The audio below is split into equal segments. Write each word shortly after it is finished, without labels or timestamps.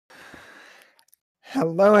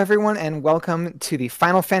Hello, everyone, and welcome to the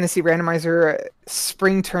Final Fantasy Randomizer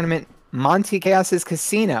Spring Tournament Monte Chaos's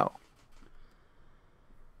Casino.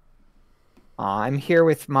 I'm here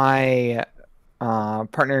with my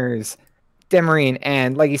partners, Demarine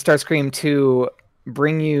and Leggy Starscream, to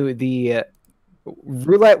bring you the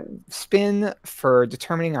roulette spin for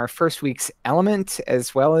determining our first week's element,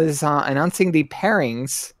 as well as announcing the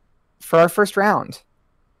pairings for our first round.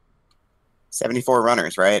 74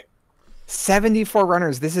 runners, right? 74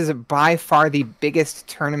 runners. This is by far the biggest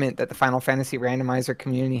tournament that the Final Fantasy Randomizer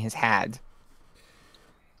community has had.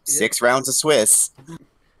 6 rounds of Swiss.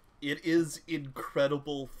 It is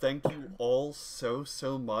incredible. Thank you all so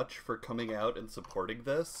much for coming out and supporting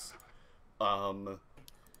this. I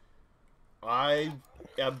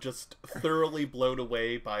am just thoroughly blown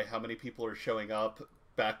away by how many people are showing up.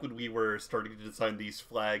 Back when we were starting to design these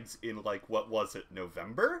flags in, like, what was it,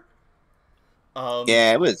 November?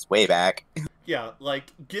 Yeah, it was way back. Yeah, like,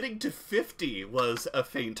 getting to 50 was a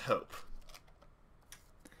faint hope.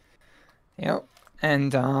 Yep.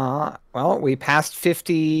 And, well, we passed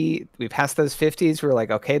 50. We passed those 50s. We were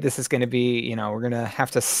like, okay, this is going to be, we're going to have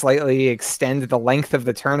to slightly extend the length of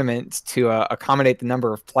the tournament to accommodate the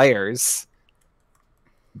number of players.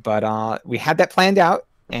 But we had that planned out.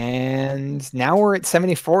 And now we're at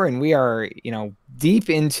 74, and we are, deep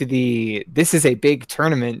into this is a big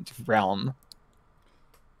tournament realm.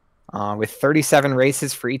 With 37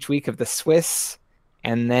 races for each week of the Swiss,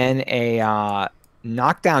 and then a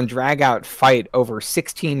knockdown drag-out fight over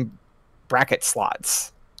 16 bracket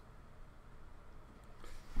slots.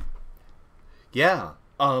 Yeah.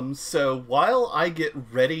 So while I get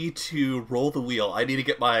ready to roll the wheel, I need to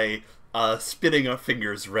get my spinning of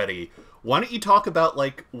fingers ready. Why don't you talk about,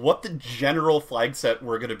 like, what the general flag set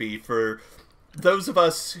we're going to be for those of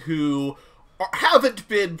us who haven't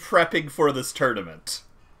been prepping for this tournament?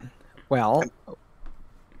 Well,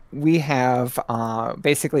 we have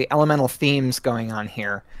basically elemental themes going on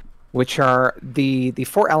here, which are the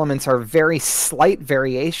four elements are very slight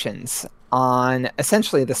variations on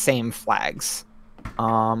essentially the same flags.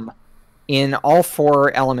 In all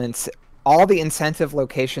four elements, all the incentive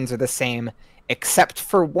locations are the same, except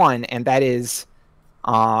for one, and that is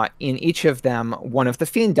in each of them, one of the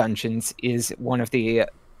Fiend dungeons is one of the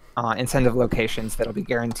incentive locations that'll be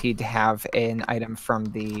guaranteed to have an item from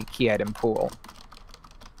the key item pool.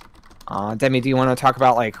 Demi, do you want to talk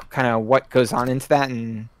about, like, kind of what goes on into that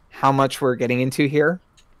and how much we're getting into here?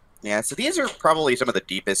 Yeah, so these are probably some of the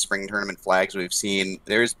deepest spring tournament flags we've seen.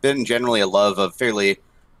 There's been generally a love of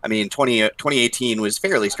 2018 was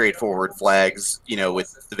fairly straightforward flags,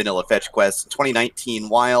 with the vanilla fetch quests. 2019,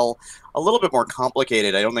 while a little bit more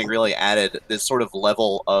complicated, I don't think really added this sort of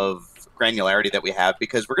level of granularity that we have,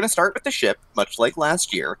 because we're going to start with the ship, much like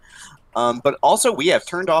last year. But also we have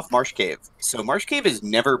turned off Marsh Cave. So Marsh Cave is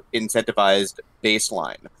never incentivized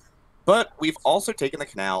baseline. But we've also taken the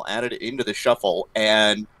canal, added it into the shuffle,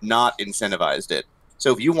 and not incentivized it.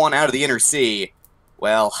 So if you want out of the inner sea,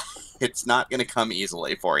 well, it's not going to come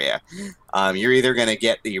easily for you. You're either going to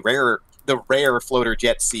get the rare floater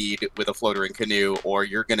jet seed with a floating canoe, or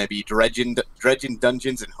you're going to be dredging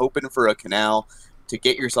dungeons and hoping for a canal to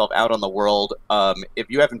get yourself out on the world. If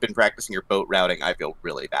you haven't been practicing your boat routing, I feel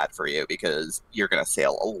really bad for you, because you're going to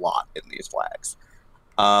sail a lot in these flags.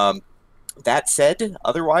 That said,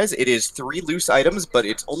 otherwise, it is 3 loose items, but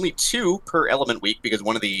it's only 2 per element week, because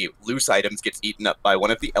one of the loose items gets eaten up by one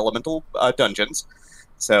of the elemental dungeons.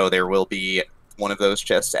 So there will be one of those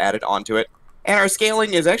chests added onto it. And our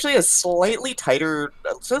scaling is actually a slightly tighter,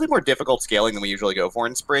 slightly more difficult scaling than we usually go for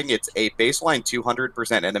in spring. It's a baseline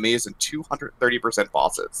 200% enemies and 230%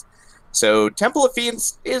 bosses. So Temple of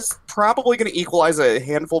Fiends is probably going to equalize a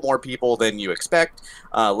handful more people than you expect.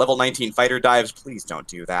 Level 19 fighter dives, please don't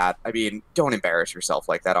do that. I mean, don't embarrass yourself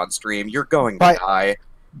like that on stream. You're going to die.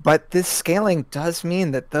 But this scaling does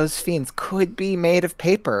mean that those fiends could be made of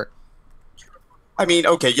paper. I mean,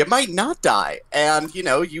 okay, you might not die, and,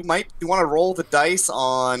 you might want to roll the dice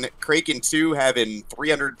on Kraken 2 having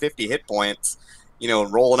 350 hit points,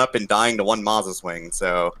 and rolling up and dying to 1 Mazza swing,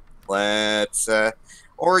 so let's,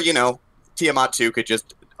 or, Tiamat 2 could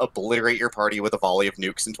just obliterate your party with a volley of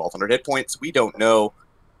nukes and 1,200 hit points. We don't know.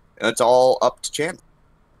 It's all up to chance.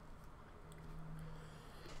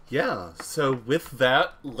 Yeah, so with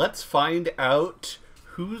that, let's find out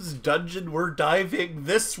whose dungeon we're diving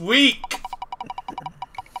this week!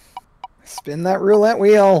 Spin that roulette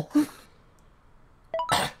wheel.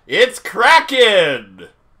 It's Kraken!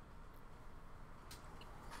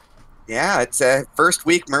 Yeah, it's first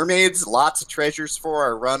week mermaids, lots of treasures for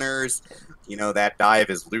our runners, You know, that dive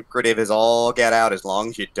is lucrative as all get out, as long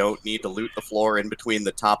as you don't need to loot the floor in between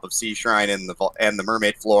the top of Sea Shrine and the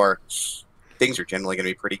Mermaid floor. Things are generally going to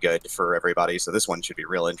be pretty good for everybody, so this one should be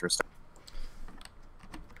real interesting.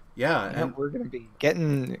 Yeah, and we're going to be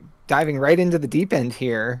diving right into the deep end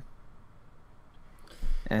here.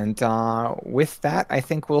 And with that, I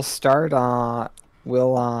think we'll start.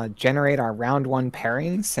 We'll generate our round 1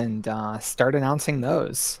 pairings and start announcing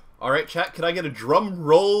those. All right, chat, can I get a drum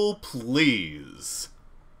roll, please?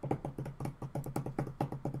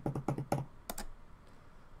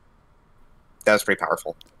 That was pretty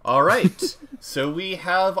powerful. All right, so we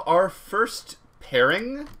have our first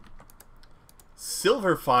pairing,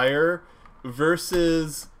 Silverfire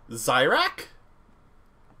versus Zyrak?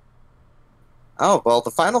 Oh, well,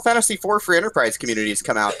 the Final Fantasy IV for Enterprise communities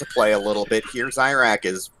come out to play a little bit here. Zyrak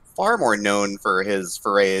is far more known for his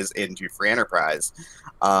forays into Free Enterprise.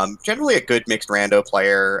 Generally a good mixed rando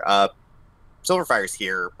player. Silverfire's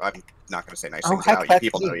here. I'm not going to say nice things about you.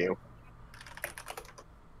 People know you.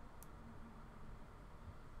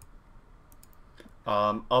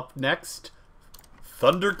 Up next,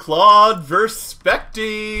 Thunderclawed versus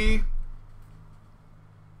Specty.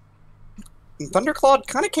 Thunderclawed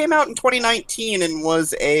kind of came out in 2019 and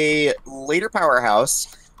was a later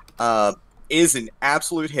powerhouse. Is an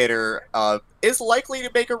absolute hitter. Is likely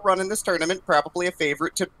to make a run in this tournament. Probably a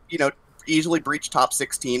favorite to, easily breach top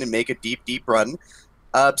 16 and make a deep, deep run.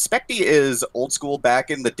 Specty is old school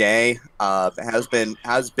back in the day. Has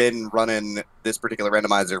been running this particular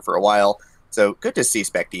randomizer for a while. So good to see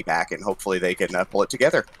Specty back, and hopefully they can pull it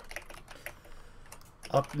together.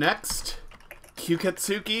 Up next,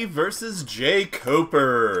 Kyuketsuki versus Jay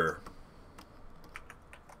Coper.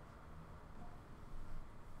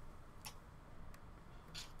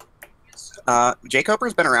 Jay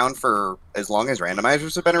Coper's been around for as long as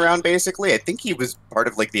randomizers have been around, basically. I think he was part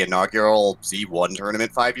of the inaugural Z1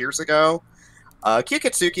 tournament 5 years ago.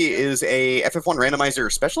 Kyuketsuki is a FF1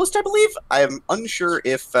 randomizer specialist, I believe. I'm unsure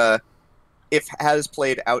if has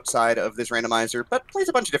played outside of this randomizer, but plays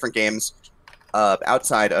a bunch of different games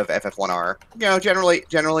outside of FF1R. Generally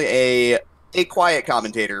a quiet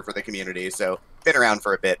commentator for the community, so been around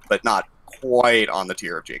for a bit, but not quite on the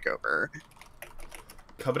tier of Jay Coper.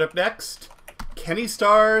 Coming up next, Kenny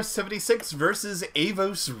Star 76 versus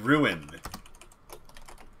Avos Ruin.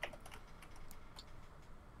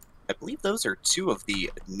 I believe those are 2 of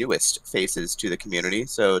the newest faces to the community,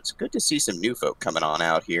 so it's good to see some new folk coming on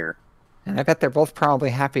out here. And I bet they're both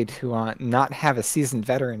probably happy to not have a seasoned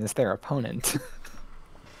veteran as their opponent.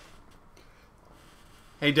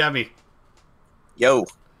 Hey, Demi. Yo.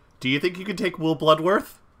 Do you think you could take Will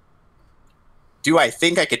Bloodworth? Do I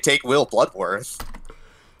think I could take Will Bloodworth?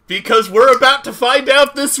 Because we're about to find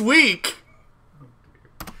out this week!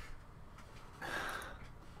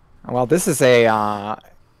 Well, this is the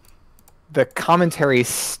commentary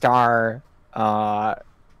star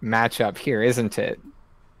matchup here, isn't it?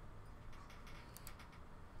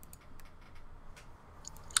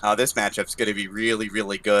 This matchup's going to be really,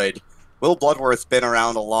 really good. Will Bloodworth's been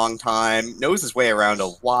around a long time, knows his way around a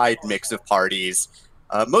wide mix of parties,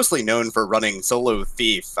 mostly known for running solo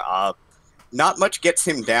Thief. Not much gets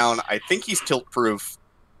him down. I think he's tilt-proof.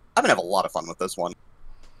 I'm going to have a lot of fun with this one.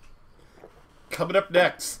 Coming up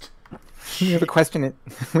next. We have a question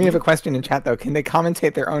in chat, though. Can they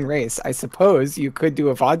commentate their own race? I suppose you could do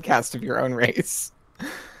a vodcast of your own race.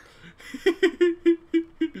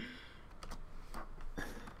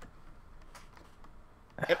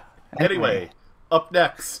 Anyway, up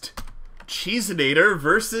next, Cheeseinator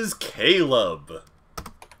versus Caleb.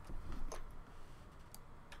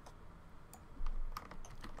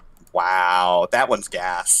 Wow, that one's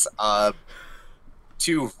gas.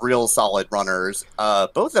 2 real solid runners.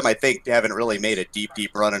 Both of them, I think, haven't really made a deep,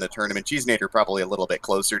 deep run in a tournament. Cheeseinator probably a little bit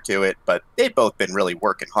closer to it, but they've both been really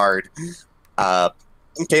working hard.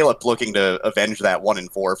 Caleb looking to avenge that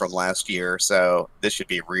 1-4 from last year, so this should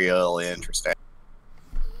be real interesting.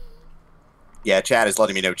 Yeah, chat is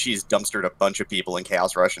letting me know Cheese dumpstered a bunch of people in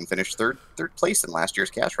Chaos Rush and finished third place in last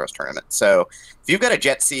year's Chaos Rush tournament. So if you've got a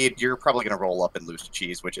Jet Seed, you're probably going to roll up and lose to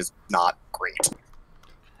Cheese, which is not great.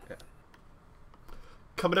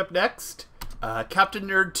 Coming up next, Captain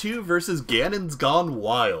Nerd 2 versus Ganon's Gone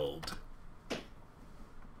Wild.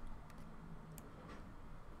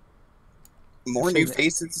 More new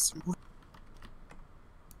faces.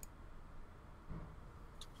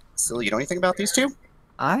 Silly, you know anything about these 2?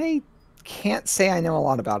 I can't say I know a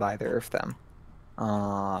lot about either of them.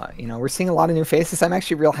 We're seeing a lot of new faces. I'm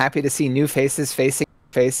actually real happy to see new faces facing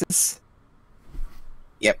faces.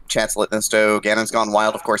 Yep, chat's Litnisto. Ganon's Gone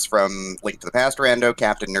Wild, of course, from Link to the Past Rando.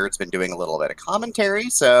 Captain Nerd's been doing a little bit of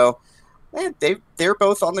commentary, so they're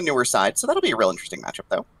both on the newer side, so that'll be a real interesting matchup,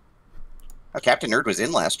 though. Captain Nerd was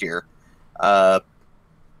in last year. I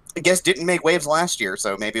guess didn't make waves last year,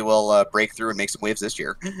 so maybe we'll break through and make some waves this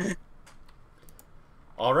year.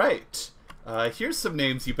 All right. Here's some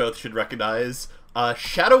names you both should recognize.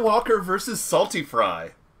 Shadow Walker versus Salty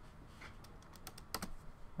Fry.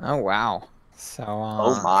 Oh, wow. So,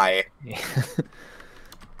 Oh my. Yeah.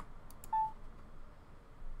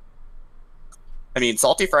 I mean,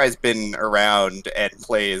 Salty Fry's been around and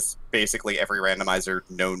plays basically every randomizer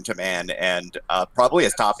known to man, and probably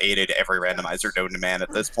has top 8'd every randomizer known to man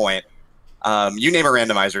at this point. You name a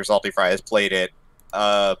randomizer, Salty Fry has played it.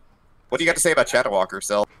 What do you got to say about Shadow Walker,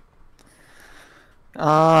 Sil?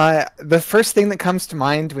 The first thing that comes to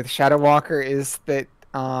mind with Shadow Walker is that,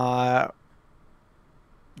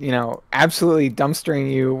 absolutely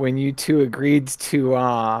dumpstering you when you two agreed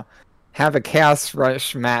to have a Chaos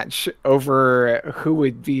Rush match over who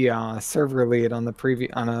would be server lead on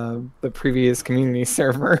the previous community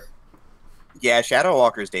server. Yeah, Shadow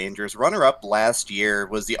Walker's dangerous. Runner-up last year,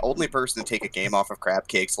 was the only person to take a game off of Crab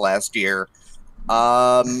Cakes last year.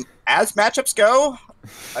 As matchups go,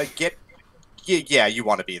 you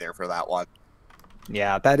want to be there for that one.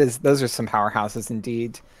 Yeah, those are some powerhouses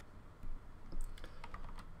indeed.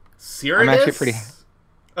 Sirius? I'm actually pretty...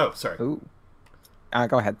 Oh, sorry. Ooh.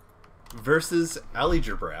 Go ahead. Versus Ali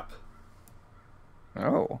Jabrap.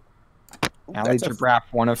 Oh. Ali Jabrap,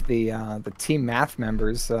 one of the Team Math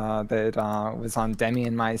members that was on Demi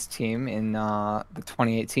and Mai's team in the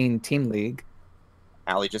 2018 Team League.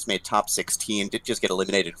 Ali just made top 16, did just get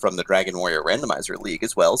eliminated from the Dragon Warrior Randomizer League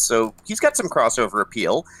as well, so he's got some crossover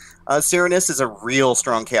appeal. Cyrenus is a real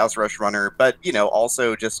strong Chaos Rush runner, but,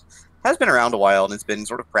 also just has been around a while and has been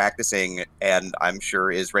sort of practicing, and I'm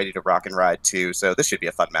sure is ready to rock and ride too, so this should be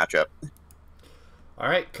a fun matchup.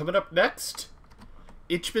 Alright, coming up next,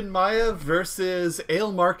 Ichbin Maya versus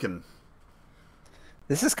Ale Markin.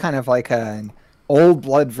 This is kind of like an old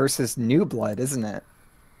blood versus new blood, isn't it?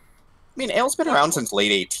 I mean, Ale's been around since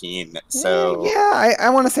late 18, so... Yeah, I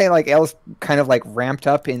want to say, like, Ale's kind of, like, ramped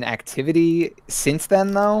up in activity since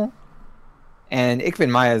then, though. And Ichbin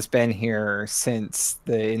Maya's been here since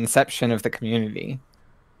the inception of the community.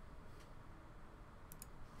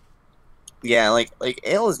 Yeah, like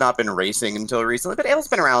Ale has not been racing until recently, but Ale's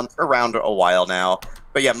been around a while now.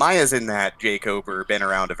 But yeah, Maya's in that Jake Ober, been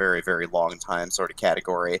around a very, very long time sort of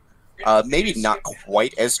category. Maybe not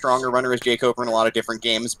quite as strong a runner as Jake Ober in a lot of different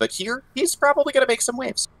games, but here, he's probably going to make some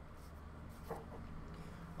waves.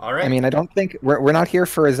 All right. I mean, I don't think we're not here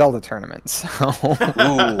for a Zelda tournament, so...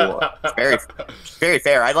 Ooh, very, very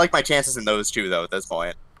fair. I like my chances in those two, though, at this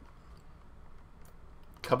point.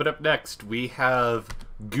 Coming up next, we have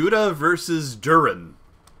Gouda versus Durin.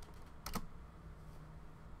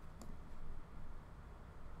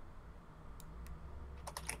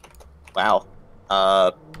 Wow.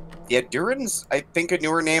 Yeah, Durin's, I think, a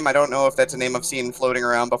newer name. I don't know if that's a name I've seen floating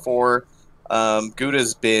around before.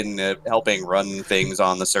 Gouda's been helping run things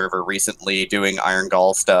on the server recently, doing Iron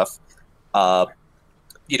Gall stuff. I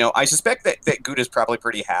suspect that Gouda's probably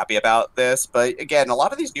pretty happy about this, but again, a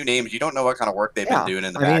lot of these new names, you don't know what kind of work they've been doing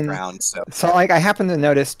in the background. So like, I happened to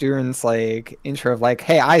notice Durin's, like, intro of, like,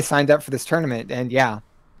 hey, I signed up for this tournament, and yeah,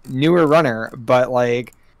 newer runner, but,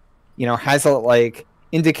 like, has, like,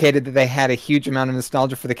 indicated that they had a huge amount of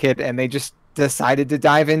nostalgia for the kid, and they just decided to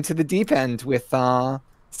dive into the deep end with,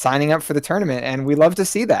 signing up for the tournament, and we love to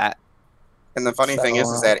see that. And the funny thing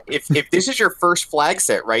is that if this is your first flag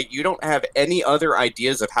set, right, you don't have any other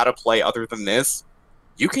ideas of how to play other than this,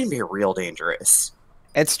 you can be real dangerous.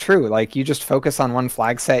 It's true. Like, you just focus on one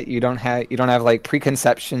flag set. You don't have like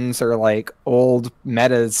preconceptions or like old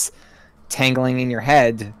metas tangling in your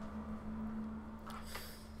head.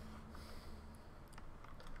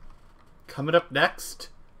 Coming up next,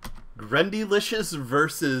 Grendylicious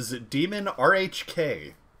versus Demon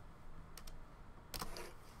RHK.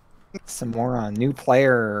 Some more new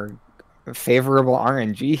player favorable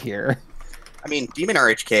RNG here. I mean, Demon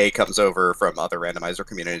RHK comes over from other randomizer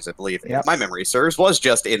communities, I believe. Yep. If my memory serves, was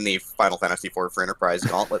just in the Final Fantasy IV for Enterprise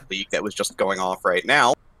Gauntlet League that was just going off right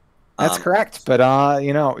now. That's correct. But I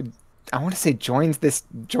want to say joined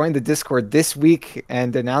the Discord this week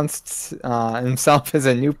and announced himself as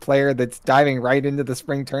a new player that's diving right into the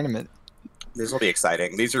spring tournament. This will be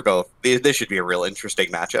exciting. This should be a real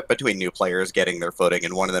interesting matchup between new players getting their footing,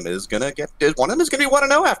 and one of them is gonna be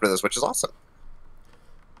 1-0 after this, which is awesome.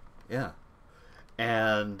 Yeah.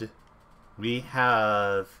 And we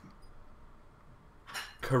have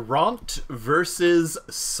Karant versus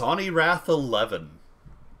Sonny Wrath 11.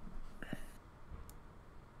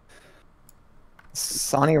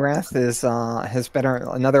 Sonny Rath is has been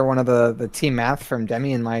another one of the team math from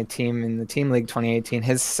Demi and my team in the Team League 2018.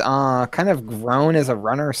 Has kind of grown as a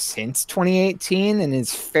runner since 2018 and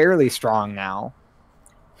is fairly strong now.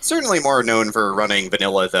 Certainly more known for running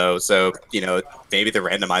vanilla, though, so, you know, maybe the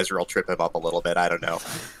randomizer will trip him up a little bit. I don't know.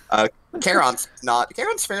 Charon's not.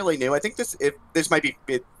 Charon's fairly new. I think this might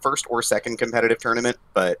be first or second competitive tournament,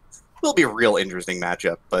 but will be a real interesting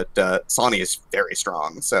matchup. But Sonny is very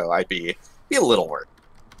strong, so I'd be a little worried.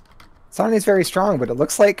 Sonny's very strong, but it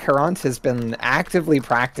looks like Carant has been actively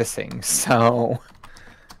practicing, so...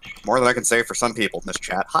 More than I can say for some people in this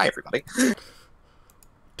chat. Hi, everybody.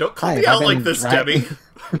 Don't call me out like this, Debbie.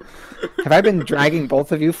 Have I been dragging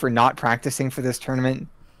both of you for not practicing for this tournament?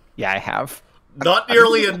 Yeah, I have. Not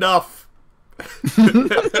nearly enough.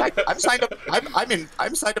 I'm signed up.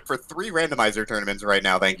 I'm signed up for 3 randomizer tournaments right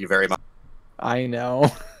now. Thank you very much. I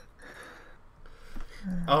know.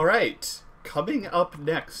 All right. Coming up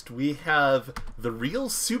next, we have the Real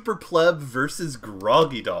Super Pleb versus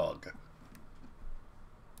Groggy Dog.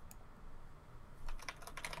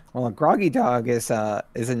 Well, Groggy Dog is a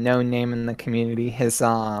known name in the community. Has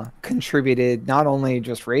contributed not only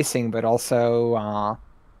just racing, but also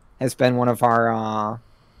has been one of our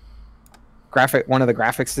one of the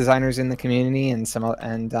graphics designers in the community, and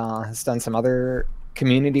has done some other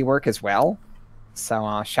community work as well.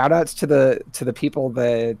 So shout outs to the people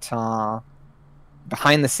that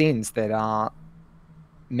behind the scenes that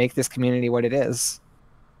make this community what it is.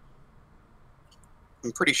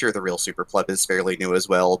 I'm pretty sure the Real Super Pleb is fairly new as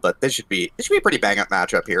well, but this should be a pretty bang-up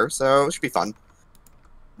matchup here, so it should be fun.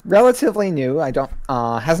 Relatively new. I don't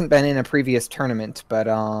hasn't been in a previous tournament, but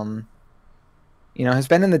you know, has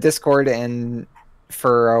been in the Discord and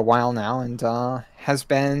for a while now, and has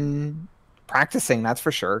been practicing. That's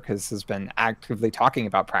for sure, because has been actively talking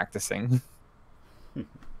about practicing.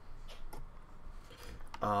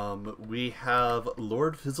 We have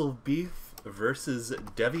Lord Fizzlebeef versus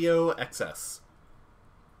Devio XS.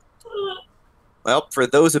 Well, for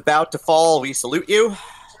those about to fall, we salute you.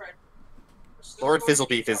 Lord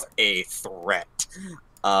Fizzlebeef is a threat.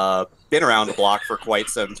 Been around the block for quite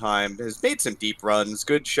some time. Has made some deep runs.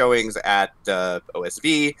 Good showings at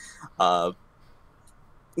OSV.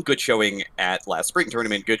 Good showing at last spring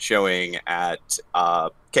tournament. Good showing at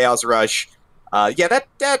Chaos Rush. Yeah,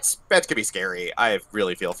 that's gonna be scary. I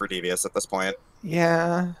really feel for Devious at this point.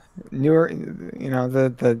 Yeah, newer. You know,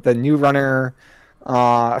 the new runner.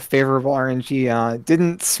 Favorable RNG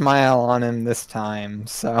didn't smile on him this time,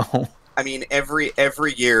 so... I mean, every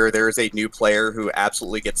year there's a new player who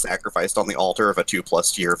absolutely gets sacrificed on the altar of a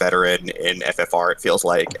 2+ year veteran in FFR, it feels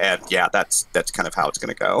like, and yeah, that's kind of how it's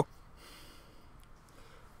going to go.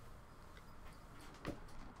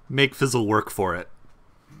 Make Fizzle work for it.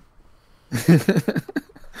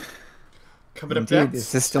 Coming up Indeed, next.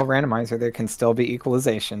 this is still randomizer. There can still be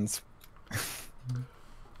equalizations.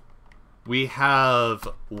 We have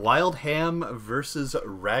Wild Ham versus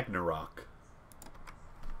Ragnarok.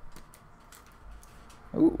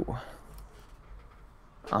 Ooh.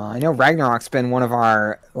 I know Ragnarok's been one of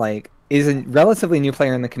our, is a relatively new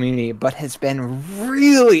player in the community, but has been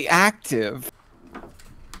really active.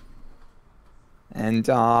 And,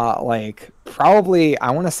 probably,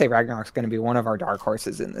 I want to say Ragnarok's going to be one of our dark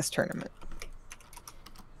horses in this tournament.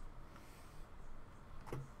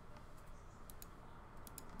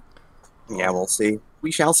 Yeah, we'll see. We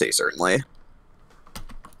shall see, certainly.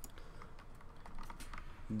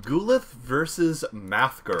 Gulith versus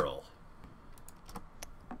Math Girl.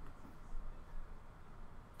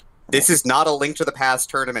 This is not a Link to the Past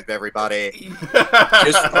tournament, everybody.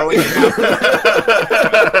 Just throwing it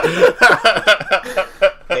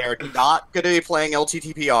out. They are not going to be playing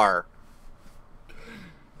LTTPR.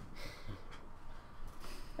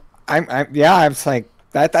 I was like,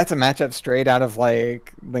 that's a matchup straight out of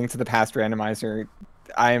Link to the Past randomizer.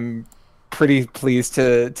 I'm pretty pleased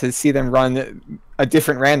to see them run a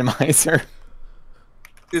different randomizer.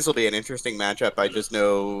 This will be an interesting matchup. I just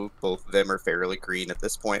know both of them are fairly green at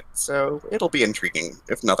this point, so it'll be intriguing,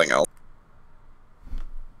 if nothing else.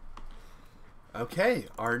 Okay,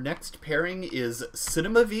 our next pairing is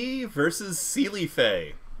Cinema V versus Sealy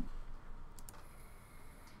Faye.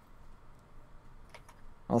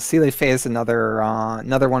 Well, Sealy Faye is another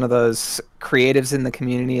one of those creatives in the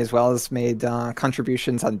community, as well as made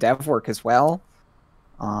contributions on dev work as well.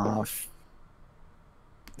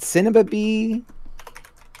 Cinema B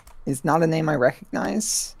is not a name I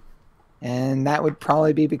recognize, and that would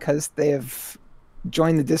probably be because they have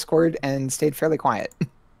joined the Discord and stayed fairly quiet.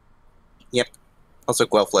 Yep. Also,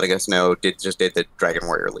 Guelph letting us know just did the Dragon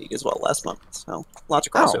Warrior League as well last month, so lots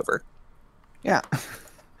of crossover. Oh. Yeah.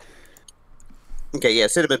 Okay, yeah,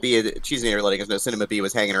 Cinema B, Cheesy are letting us know Cinema B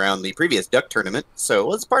was hanging around the previous Duck tournament, so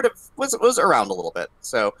was around a little bit.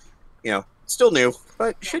 So, still new,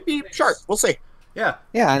 but should be sharp. We'll see. Yeah.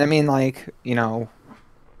 Yeah, and I mean, like,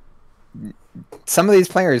 some of these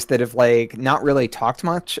players that have, like, not really talked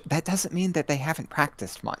much, that doesn't mean that they haven't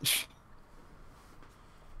practiced much.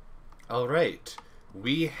 All right.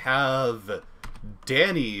 We have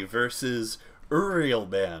Danny versus Uriel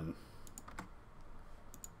Man.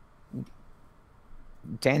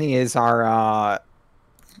 Danny is our,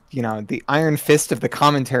 the iron fist of the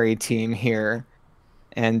commentary team here.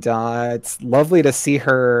 And it's lovely to see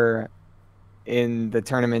her in the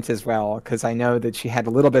tournament as well, because I know that she had a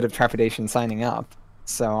little bit of trepidation signing up.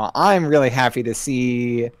 So I'm really happy to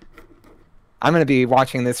see... I'm going to be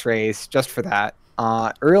watching this race just for that.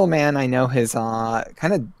 Uriel Man, I know, has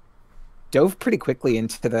kind of dove pretty quickly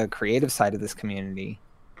into the creative side of this community.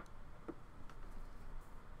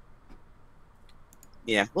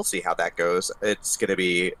 Yeah, we'll see how that goes. It's going to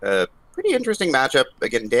be a pretty interesting matchup.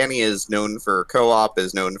 Again, Danny is known for co-op,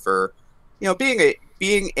 is known for,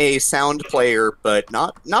 being a sound player, but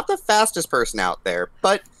not the fastest person out there,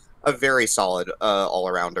 but a very solid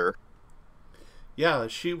all-arounder. Yeah,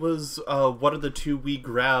 she was one of the two we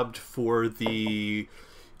grabbed for the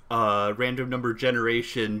random number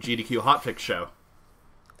generation GDQ Hotfix show.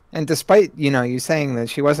 And despite, you saying that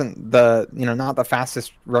she wasn't the, not the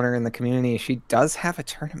fastest runner in the community, she does have a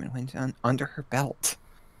tournament win under her belt.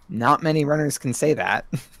 Not many runners can say that.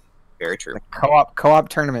 Very true. Co-op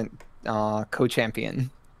tournament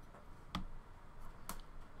co-champion.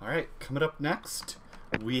 All right, coming up next,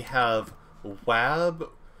 we have Wab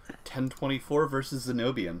 1024 versus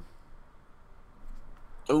Zenobian.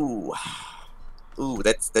 Ooh,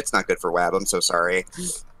 that's not good for Wab. I'm so sorry.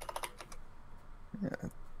 Yeah.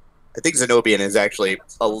 I think Zenobian is actually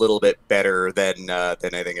a little bit better than I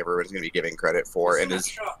think everyone's going to be giving credit for, and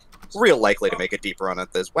is real likely to make a deep run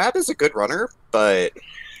at this. Wab is a good runner, but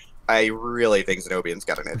I really think Zenobian's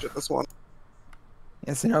got an edge at this one.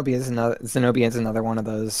 Yeah, Zenobian's another one of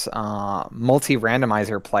those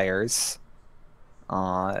multi-randomizer players.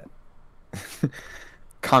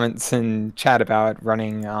 Comments in chat about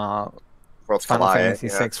running Worlds Final Collide, Fantasy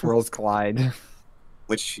VI Worlds Collide,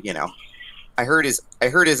 which I heard is a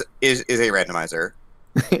randomizer.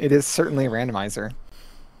 It is certainly a randomizer.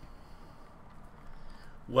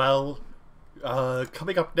 Well,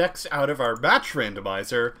 coming up next out of our match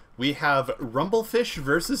randomizer, we have Rumblefish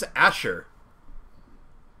versus Asher.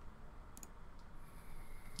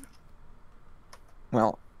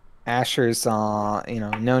 Well, Asher's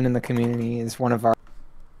known in the community as one of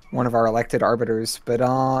our elected arbiters, but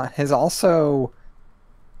has also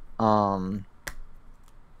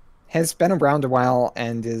has been around a while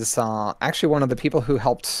and is actually one of the people who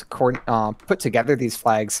helped put together these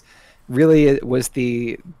flags. Really, it was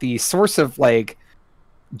the source of, like,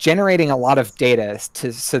 generating a lot of data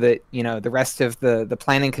so that the rest of the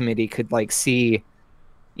planning committee could, like, see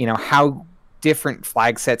how different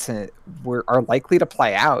flag sets are likely to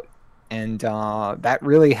play out, and that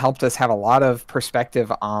really helped us have a lot of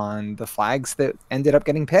perspective on the flags that ended up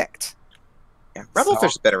getting picked. Yeah, Rumblefish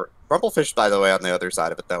is better. Rumblefish, by the way, on the other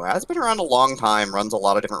side of it, though, has been around a long time, runs a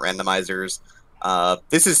lot of different randomizers.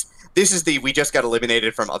 This is the we just got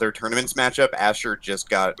eliminated from other tournaments matchup.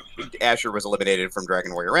 Asher was eliminated from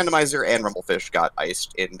Dragon Warrior Randomizer, and Rumblefish got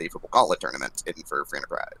iced in the Football Gauntlet tournament for free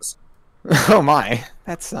enterprise. Oh my,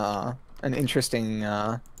 that's an interesting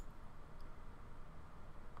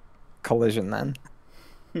collision then.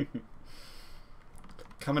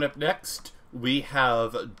 Coming up next, we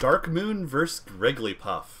have Dark Moon versus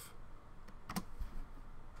Wrigglypuff.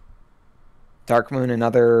 Dark Moon,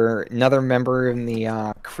 another member in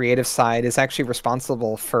the creative side, is actually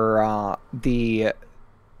responsible for the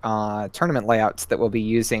tournament layouts that we'll be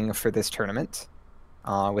using for this tournament,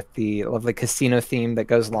 with the lovely casino theme that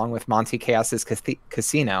goes along with Monty Chaos's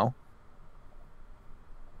casino.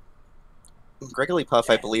 Gregory Puff,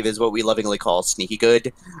 I believe, is what we lovingly call sneaky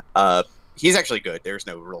good. He's actually good. There's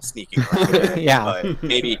no real sneaking. Yeah, but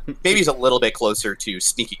maybe he's a little bit closer to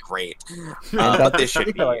sneaky great. But this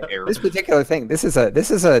should be this particular thing. This is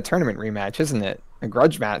a tournament rematch, isn't it? A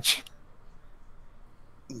grudge match.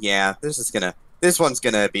 Yeah, this one's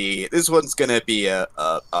gonna be a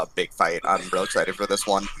big fight. I'm real excited for this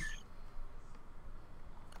one.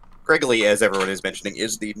 Gregory, as everyone is mentioning,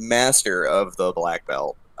 is the master of the black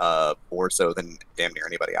belt, more so than damn near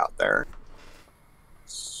anybody out there.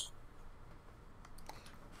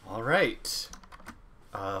 All right.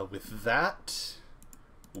 With that,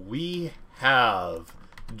 we have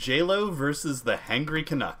J-Lo versus the Hangry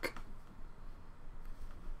Canuck.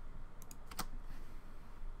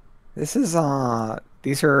 This is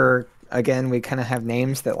these are again, we kind of have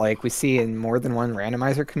names that like we see in more than one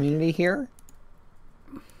randomizer community here.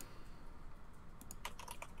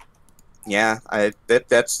 Yeah,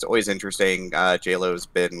 that's always interesting. JLo's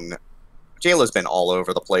been all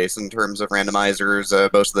over the place in terms of randomizers.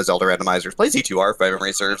 Most of the Zelda randomizers play Z2R, if my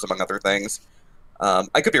memory serves, among other things.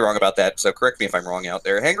 I could be wrong about that, so correct me if I'm wrong out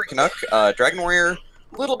there. Hangry Canuck, Dragon Warrior,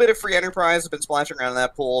 a little bit of Free Enterprise, has been splashing around in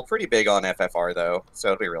that pool. Pretty big on FFR, though, so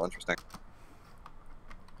it'll be real interesting.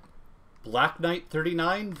 Black Knight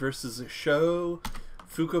 39 versus Sho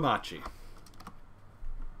Fukumachi.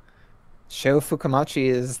 Sho Fukumachi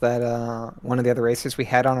is that one of the other racers we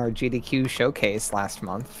had on our GDQ showcase last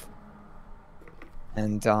month.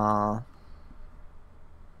 And,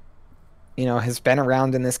 you know, has been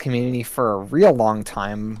around in this community for a real long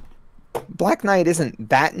time. Black Knight isn't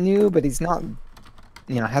that new, but he's not,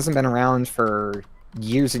 you know, hasn't been around for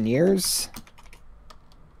years and years.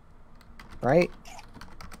 Right?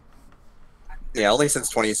 Yeah, only since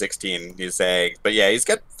 2016, he's saying. But yeah, he's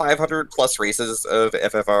got 500 plus races of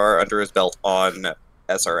FFR under his belt on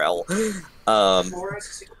SRL.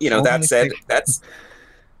 You know, that said, that's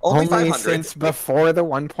only 500. Since before the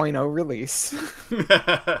 1.0 release.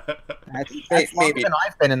 That's longer than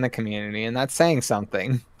I've been in the community, and that's saying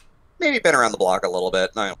something. Maybe been around the block a little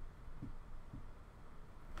bit. No.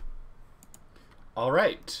 All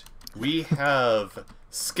right. We have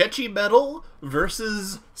Sketchy Metal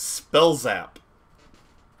versus Spellzap.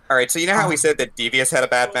 All right, so you know how we said that Devious had a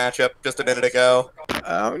bad matchup just a minute ago?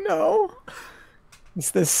 Oh, no.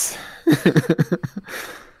 Is this...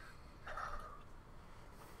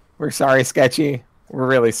 We're sorry, Sketchy. We're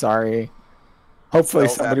really sorry. Hopefully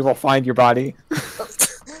somebody will find your body.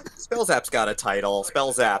 Spellzap's got a title.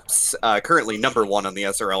 Spellzap's currently #1 on the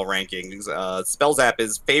SRL rankings. Spellzap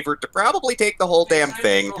is favored to probably take the whole damn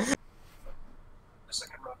thing.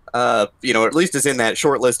 You know, at least is in that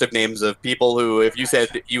short list of names of people who, if you said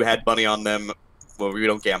you had money on them, well, we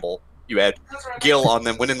don't gamble. You had Gil on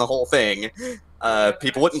them winning the whole thing.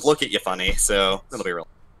 People wouldn't look at you funny, so that'll be real.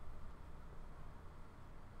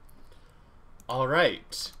 All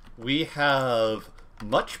right. We have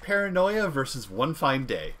Much Paranoia versus One Fine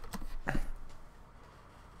Day.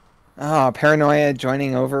 Paranoia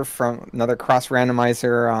joining over from another cross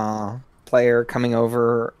randomizer player coming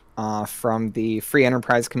over from the Free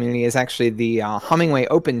Enterprise community is actually the Hummingway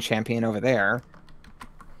Open champion over there.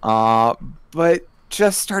 But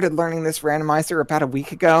just started learning this randomizer about a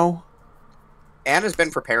week ago. And has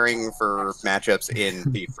been preparing for matchups in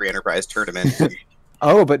the Free Enterprise tournament.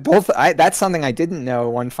 Oh, but that's something I didn't know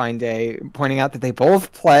one fine day, pointing out that they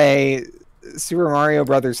both play Super Mario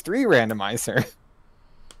Brothers 3 randomizer.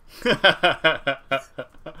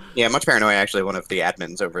 Yeah, Much Paranoia actually one of the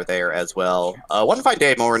admins over there as well. One Fine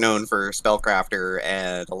Day more known for Spellcrafter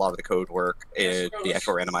and a lot of the code work in the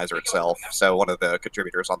actual randomizer itself. So one of the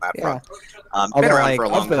contributors on that front. Been around for a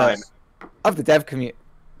long time. Of the dev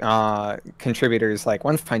contributors, like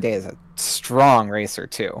One Fine Day is a strong racer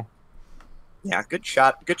too. Yeah, good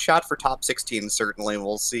shot for top 16 certainly.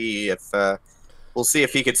 We'll see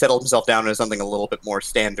if he could settle himself down into something a little bit more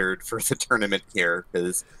standard for the tournament here,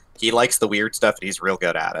 because he likes the weird stuff and he's real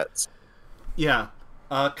good at it. Yeah.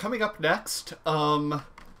 Coming up next,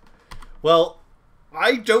 well,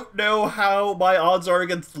 I don't know how my odds are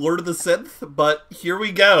against Lord of the Synth, but here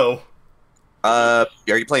we go. Are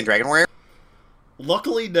you playing Dragon Warrior?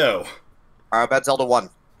 Luckily, no. How about Zelda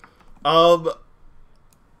 1?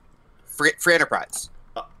 Free Enterprise.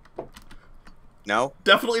 No?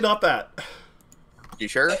 Definitely not that. You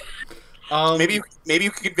sure? Maybe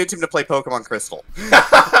you could convince him to play Pokemon Crystal.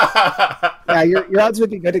 Yeah, your odds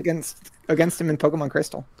would be good against him in Pokemon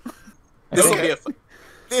Crystal.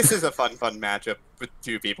 This is a fun matchup with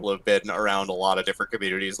two people who have been around a lot of different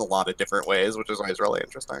communities in a lot of different ways, which is always really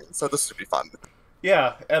interesting. So this should be fun.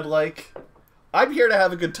 Yeah, and like, I'm here to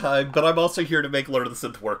have a good time, but I'm also here to make Lord of the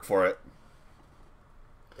Synth work for it.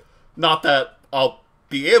 Not that I'll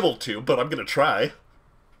be able to, but I'm gonna try.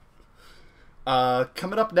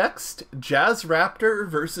 Coming up next, Jazz Raptor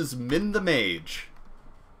versus Min the Mage.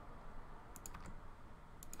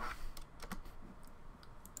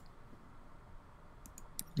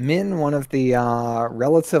 Min, one of the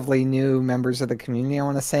relatively new members of the community, I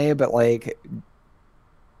want to say, but like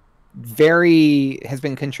has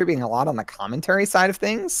been contributing a lot on the commentary side of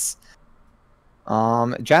things.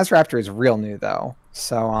 Jazz Raptor is real new though,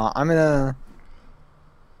 so I'm gonna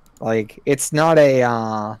it's not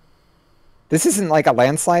a this isn't like a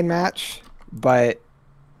landslide match, but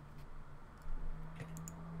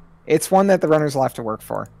it's one that the runners will have to work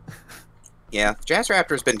for. Yeah, Jazz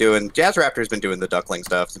Raptor's been doing the duckling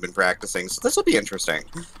stuff. He's been practicing, so this will be interesting.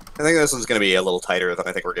 I think this one's going to be a little tighter than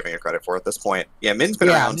I think we're giving it credit for at this point. Yeah, Min's been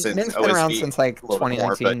around since Min's been around since like a little bit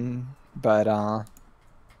more, 2019, but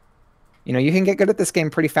you know, you can get good at this game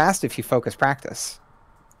pretty fast if you focus practice.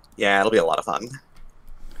 Yeah, it'll be a lot of fun.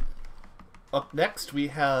 Up next, we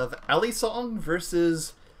have Alisong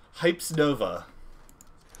versus Hypes Nova.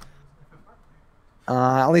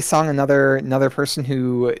 Ali Song, another person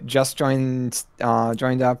who just joined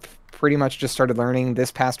up, pretty much just started learning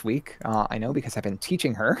this past week. I know because I've been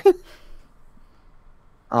teaching her.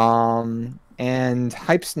 And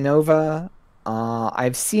Hypes Nova,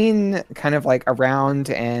 I've seen kind of like around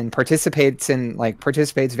and participates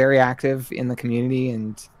very active in the community,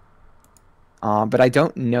 and but I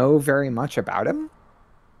don't know very much about him.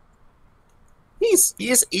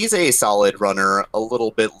 He's a solid runner, a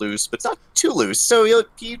little bit loose, but not too loose. So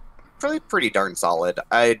he's probably pretty darn solid.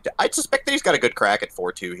 I'd suspect that he's got a good crack at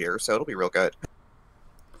 4-2 here, so it'll be real good.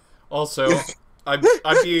 Also, I'm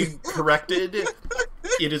being corrected.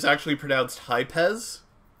 It is actually pronounced Hypez.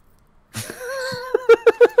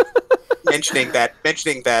 mentioning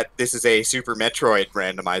that this is a Super Metroid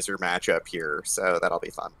randomizer matchup here, so that'll be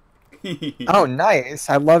fun. Oh, nice!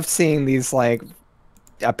 I love seeing these like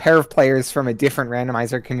a pair of players from a different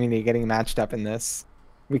randomizer community getting matched up in this.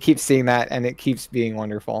 We keep seeing that, and it keeps being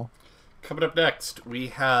wonderful. Coming up next, we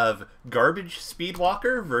have Garbage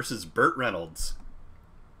Speedwalker versus Burt Reynolds.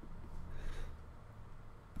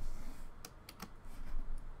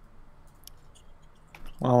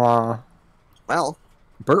 Well,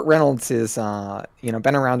 Burt Reynolds is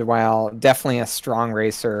been around a while. Definitely a strong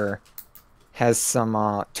racer. Has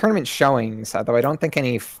some tournament showings, although I don't think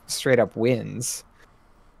any straight up wins.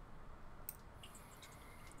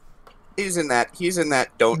 He's in that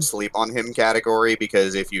don't sleep on him category,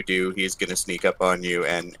 because if you do, he's gonna sneak up on you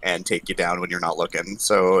and take you down when you're not looking.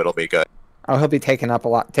 So it'll be good. Oh, he'll be taking down a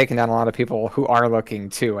lot of people who are looking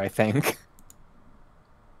too, I think.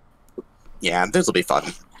 Yeah, this will be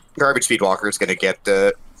fun. Garbage Speedwalker is gonna get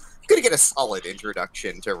a solid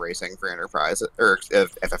introduction to racing for Enterprise or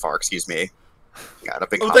FFR. Excuse me. God,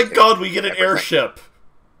 oh, thank God we get an airship.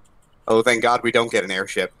 Oh, thank God we don't get an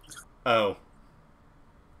airship. Oh.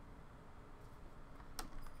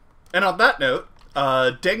 And on that note,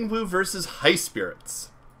 Dengwu versus High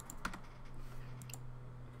Spirits.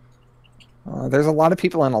 There's a lot of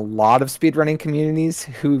people in a lot of speedrunning communities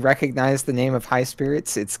who recognize the name of High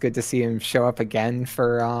Spirits. It's good to see him show up again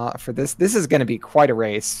for this. This is going to be quite a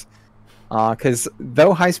race, because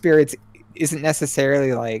though High Spirits isn't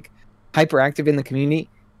necessarily like hyperactive in the community,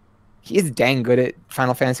 he is dang good at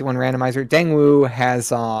Final Fantasy 1 Randomizer. Dengwu has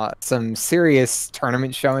some serious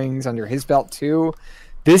tournament showings under his belt too.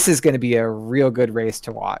 This is going to be a real good race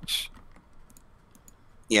to watch.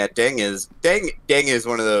 Yeah, Deng is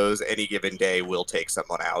one of those any given day will take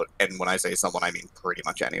someone out, and when I say someone, I mean pretty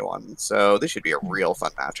much anyone. So this should be a real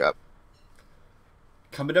fun matchup.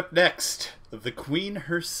 Coming up next, the Queen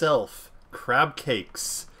herself, Crab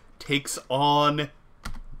Cakes, takes on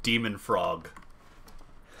Demon Frog.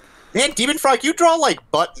 Man, Demon Frog, you draw like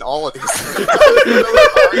butt in all of these.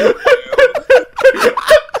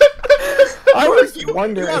 I was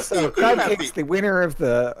wondering. So Crab Cake's the winner of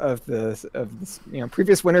the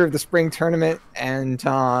previous winner of the spring tournament, and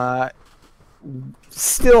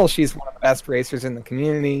still she's one of the best racers in the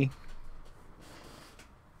community.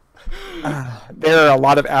 There are a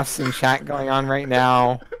lot of Fs in chat going on right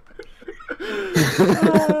now.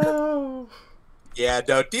 Yeah,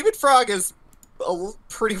 no, Demon Frog is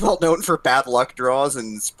pretty well known for bad luck draws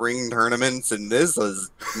in spring tournaments, and this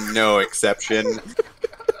is no exception.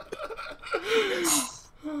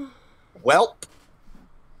 Welp.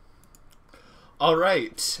 All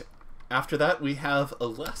right. After that, we have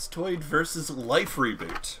Elastoid versus Life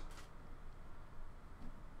Reboot.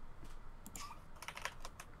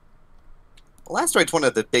 Elastoid's one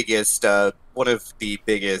of the biggest kind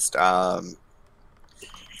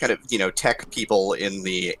of tech people in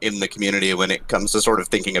the community when it comes to sort of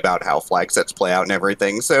thinking about how flag sets play out and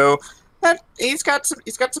everything. So he's got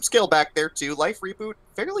some skill back there too. Life Reboot,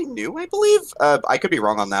 fairly new, I believe. I could be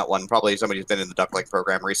wrong on that one. Probably somebody who's been in the Duck Lake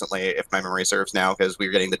program recently, if my memory serves now, because we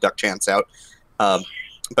were getting the Duck Chants out.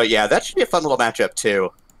 But yeah, that should be a fun little matchup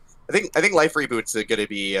too. I think Life Reboot's going to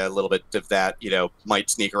be a little bit of that.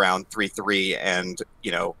 Might sneak around 3-3 and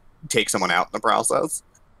take someone out in the process.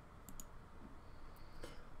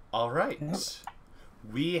 All right. Yep.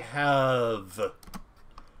 We have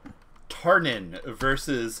Tarnin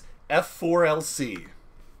versus F4LC.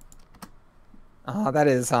 That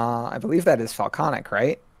is, I believe that is Falconic,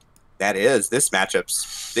 right? That is. This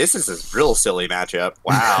is a real silly matchup.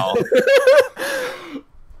 Wow.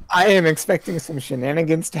 I am expecting some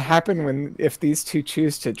shenanigans to happen if these two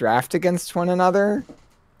choose to draft against one another.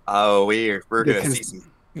 Oh, we're gonna Because, see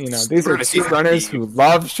some. These we're are gonna see two some runners thieves. who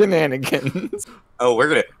love shenanigans. Oh,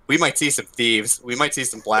 we might see some thieves. We might see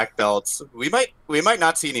some black belts. We might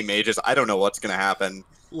not see any mages. I don't know what's gonna happen.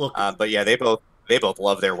 Look, But yeah, they both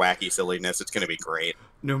love their wacky silliness. It's gonna be great.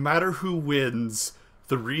 no matter who wins,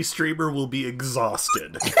 the restreamer will be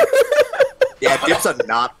exhausted. Yeah, Dibs on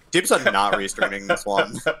not restreaming this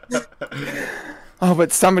one. Oh,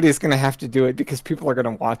 but somebody's gonna have to do it because people are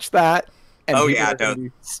gonna watch that, and Oh, people yeah, are gonna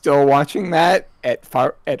be still watching that at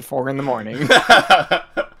 4 in the morning.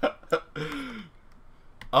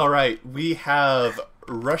 All right, we have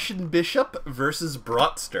Russian Bishop versus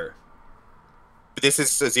Bratster. This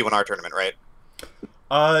is a Z1R tournament, right?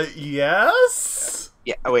 Yes?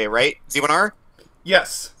 Yeah. Oh wait, right? Z1R?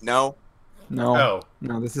 Yes. No. No,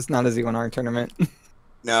 this is not a Z1R tournament.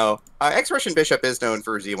 No. Ex-Russian Bishop is known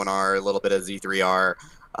for Z1R, a little bit of Z3R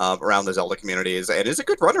around the Zelda communities, and is a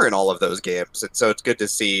good runner in all of those games. And so it's good to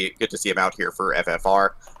see him out here for FFR.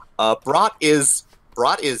 Brat is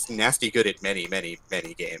nasty good at many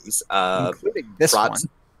games, Including this one.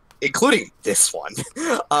 Including this one.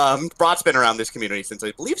 Brat's been around this community since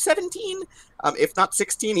I believe 17, if not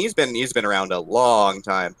 16. He's been around a long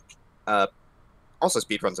time. Also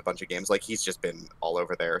speedruns a bunch of games. Like, he's just been all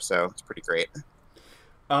over there, so it's pretty great.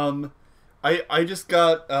 I just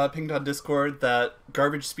got pinged on Discord that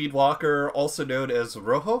Garbage Speedwalker, also known as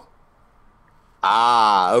Rojo.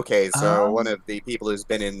 Ah, okay. So one of the people who's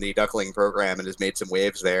been in the Duckling program and has made some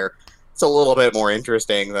waves there. It's a little bit more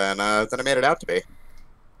interesting than I made it out to be.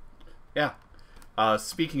 Yeah.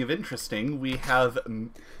 Speaking of interesting, we have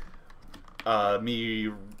me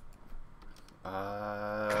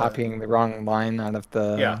Copying the wrong line out of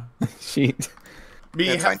the sheet.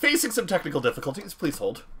 Me facing some technical difficulties. Please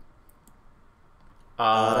hold.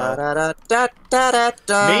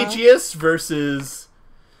 Magius versus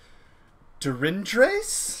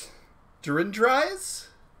Durindrais?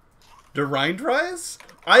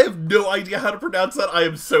 I have no idea how to pronounce that. I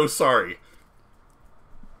am so sorry.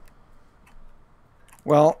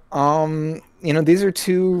 Well, these are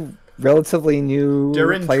two relatively new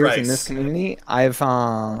players in this community. I've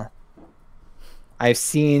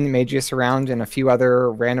seen Magius around in a few other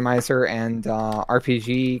randomizer and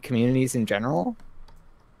RPG communities in general.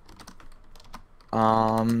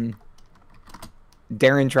 Darren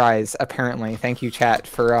Dries, apparently. Thank you, chat,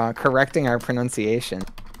 for correcting our pronunciation.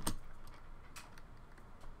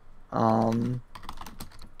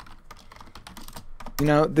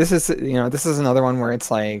 This is another one where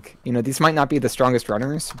it's like, these might not be the strongest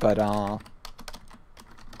runners, but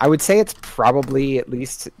I would say it's probably at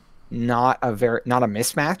least not a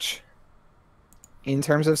mismatch in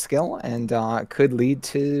terms of skill, and could lead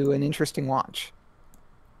to an interesting watch.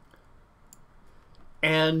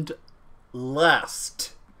 And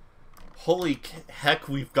last, holy heck,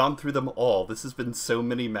 we've gone through them all. This has been so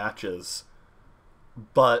many matches,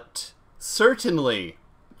 but certainly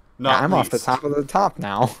not I'm least, off the top of the top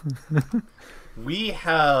now. we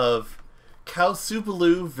have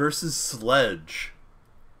Kausubalu versus Sledge.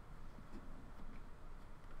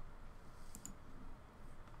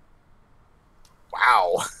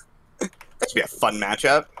 Wow. That should be a fun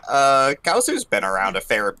matchup. Kausu's been around a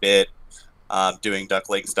fair bit, doing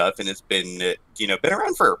Duckling stuff, and it's been, been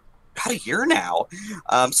around for about a year now.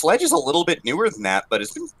 Sledge is a little bit newer than that, but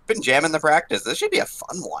it's been jamming the practice. This should be a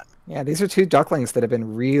fun one. Yeah, these are two Ducklings that have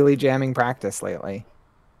been really jamming practice lately.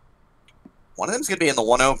 One of them's going to be in the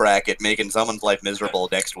 1-0 bracket, making someone's life miserable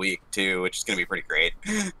next week, too, which is going to be pretty great.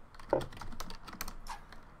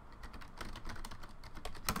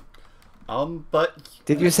 But...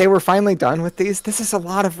 Did you say we're finally done with these? This is a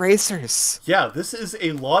lot of racers. Yeah, this is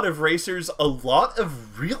a lot of racers, a lot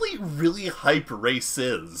of really, really hype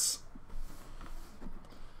races.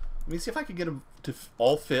 Let me see if I can get them to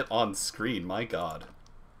all fit on screen, my god.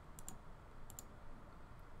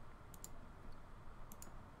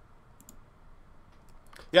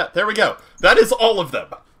 Yeah, there we go. That is all of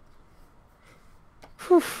them.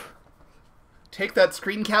 Whew. Take that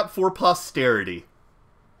screen cap for posterity.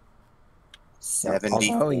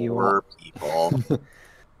 74 people.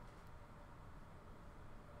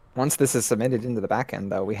 Once this is submitted into the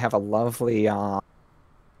backend, though, we have a lovely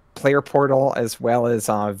player portal as well as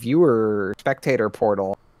viewer spectator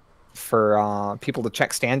portal for people to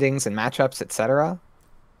check standings and matchups, etc.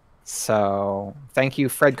 So thank you,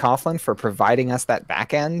 Fred Coughlin, for providing us that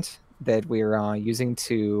backend that we're using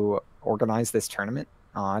to organize this tournament.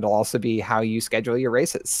 It'll also be how you schedule your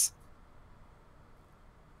races.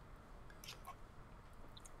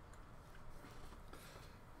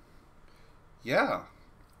 Yeah.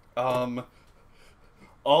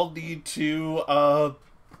 I'll need to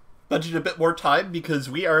budget a bit more time because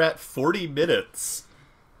we are at 40 minutes.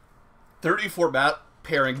 34 map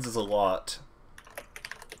pairings is a lot.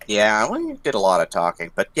 Yeah, we did a lot of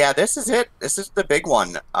talking, but yeah, this is it. This is the big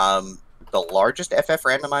one. The largest FF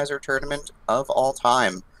randomizer tournament of all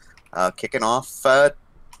time, kicking off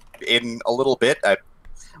in a little bit.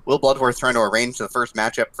 Will Bloodworth trying to arrange the first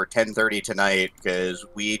matchup for 10:30 tonight because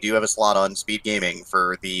we do have a slot on Speed Gaming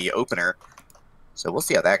for the opener, so we'll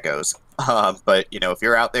see how that goes. But you know, if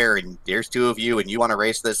you're out there and there's two of you and you want to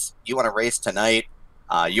race this, you want to race tonight,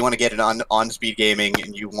 you want to get it on Speed Gaming,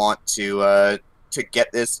 and you want to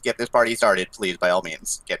get this party started, please by all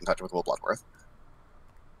means get in touch with Will Bloodworth.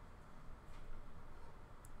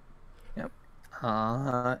 Yep.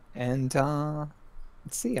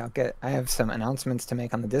 Let's see. I have some announcements to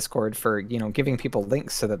make on the Discord for giving people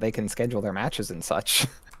links so that they can schedule their matches and such.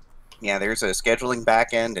 Yeah, there's a scheduling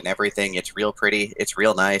backend and everything. It's real pretty. It's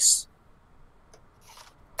real nice.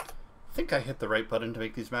 I think I hit the right button to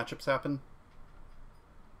make these matchups happen.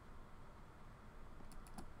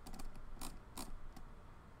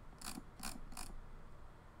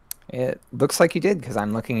 It looks like you did because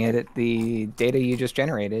I'm looking at it, the data you just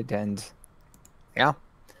generated, and yeah.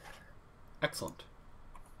 Excellent.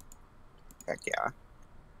 Heck yeah.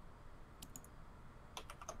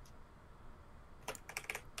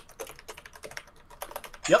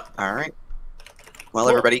 Yep. All right. Well,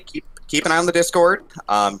 everybody, keep an eye on the Discord.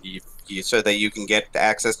 So that you can get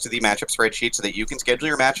access to the matchup spreadsheet, so that you can schedule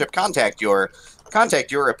your matchup. Contact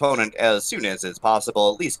your opponent as soon as is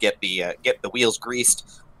possible. At least get the wheels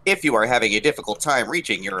greased. If you are having a difficult time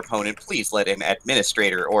reaching your opponent, please let an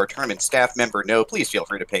administrator or tournament staff member know. Please feel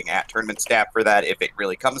free to ping at tournament staff for that if it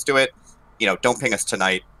really comes to it. Don't ping us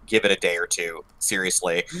tonight. Give it a day or two.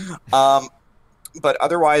 Seriously. But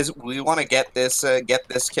otherwise, we want to get this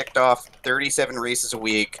kicked off. 37 races a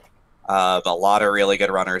week. A lot of really good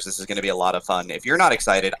runners. This is going to be a lot of fun. If you're not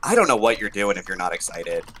excited, I don't know what you're doing if you're not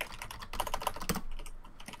excited.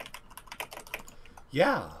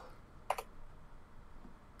 Yeah.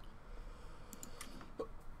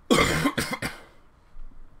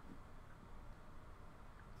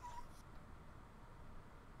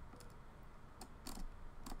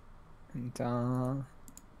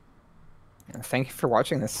 And thank you for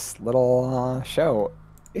watching this little show.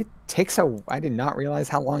 It takes I did not realize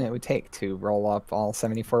how long it would take to roll up all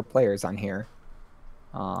 74 players on here.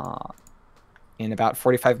 In about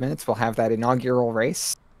 45 minutes, we'll have that inaugural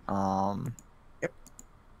race. Yep.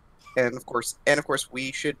 And of course,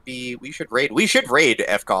 we should raid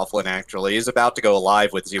F. Coughlin. Actually, he's about to go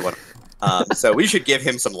live with Z1. So we should give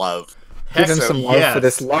him some love. Give him some love for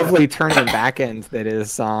this lovely tournament backend that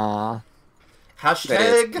is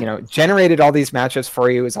hashtag generated all these matchups for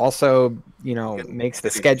you. Is also makes the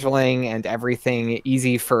scheduling and everything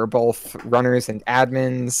easy for both runners and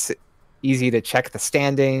admins. Easy to check the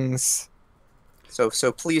standings. So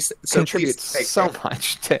please contributes so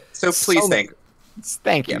much to. So please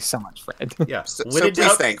thank you so much, Fred. Yeah. So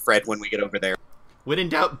please thank Fred when we get over there. When in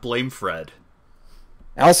doubt, blame Fred.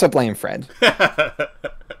 I also blame Fred.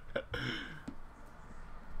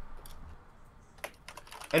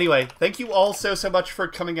 Anyway, thank you all so much for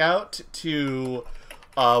coming out to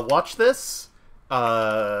watch this.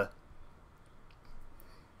 And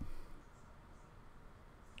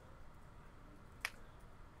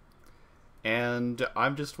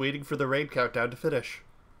I'm just waiting for the raid countdown to finish.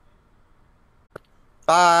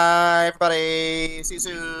 Bye, everybody. See you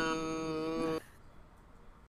soon.